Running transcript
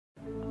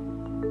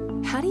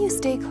How do you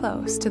stay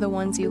close to the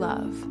ones you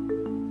love?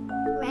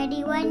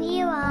 Ready when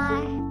you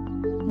are.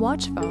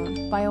 Watch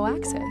Phone by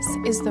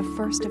Oaxis is the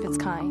first of its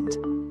kind,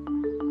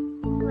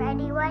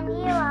 Ready when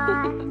you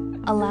are.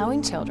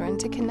 allowing children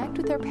to connect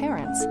with their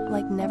parents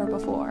like never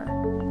before.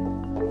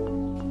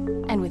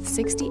 And with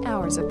 60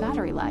 hours of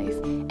battery life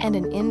and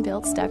an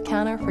inbuilt step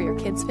counter for your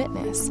kids'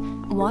 fitness,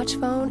 Watch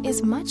Phone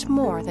is much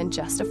more than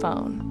just a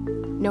phone.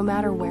 No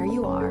matter where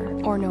you are,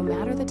 or no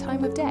matter the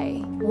time of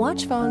day,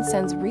 Watch Phone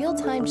sends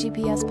real-time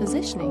GPS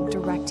positioning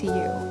direct to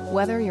you,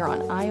 whether you're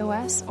on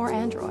iOS or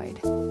Android.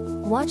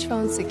 Watch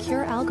Phone's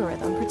secure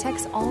algorithm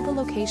protects all the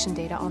location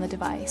data on the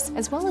device,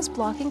 as well as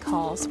blocking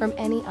calls from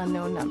any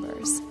unknown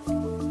numbers.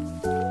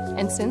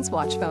 And since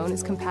Watch Phone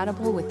is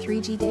compatible with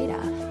 3G data,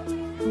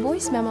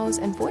 voice memos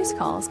and voice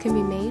calls can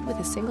be made with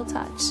a single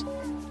touch.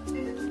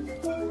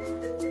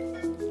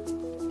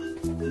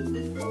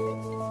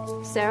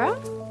 Sarah?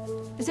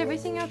 Is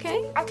everything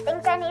okay? I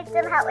think I need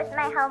some help with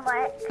my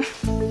homework.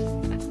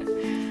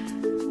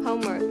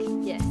 Homework,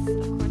 yes,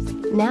 of course I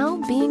can. Now,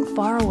 being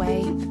far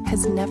away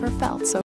has never felt so